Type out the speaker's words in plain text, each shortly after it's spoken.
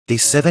Day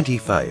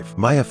 75.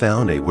 Maya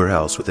found a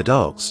warehouse with the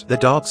dogs. The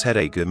dogs had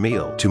a good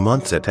meal. 2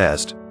 months had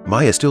passed.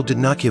 Maya still did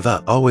not give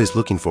up, always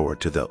looking forward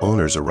to the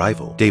owner's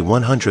arrival. Day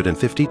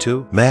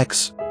 152.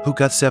 Max, who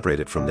got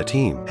separated from the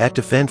team, had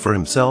to fend for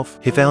himself.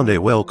 He found a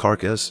whale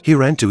carcass. He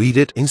ran to eat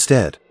it.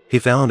 Instead, he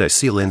found a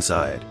seal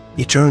inside.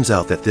 It turns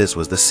out that this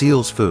was the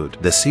seal's food.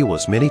 The seal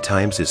was many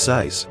times his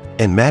size,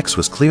 and Max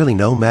was clearly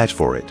no match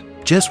for it.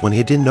 Just when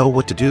he didn't know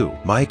what to do,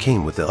 Maya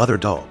came with the other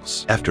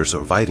dogs. After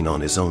surviving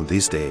on his own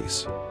these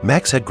days,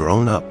 Max had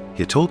grown up.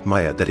 He told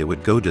Maya that he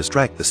would go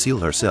distract the seal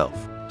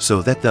herself,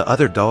 so that the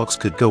other dogs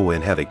could go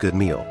and have a good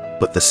meal.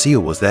 But the seal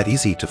was that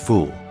easy to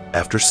fool.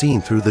 After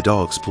seeing through the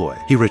dog's ploy,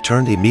 he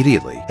returned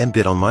immediately and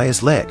bit on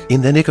Maya's leg.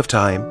 In the nick of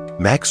time,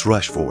 Max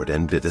rushed forward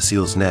and bit the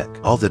seal's neck.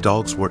 All the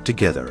dogs worked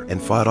together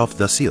and fought off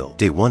the seal.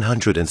 Day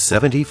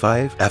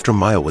 175. After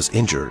Maya was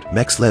injured,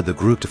 Max led the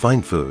group to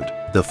find food.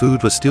 The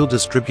food was still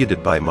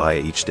distributed by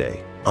Maya each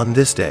day. On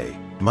this day,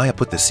 Maya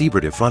put the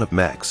seabird in front of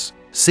Max,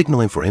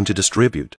 signaling for him to distribute.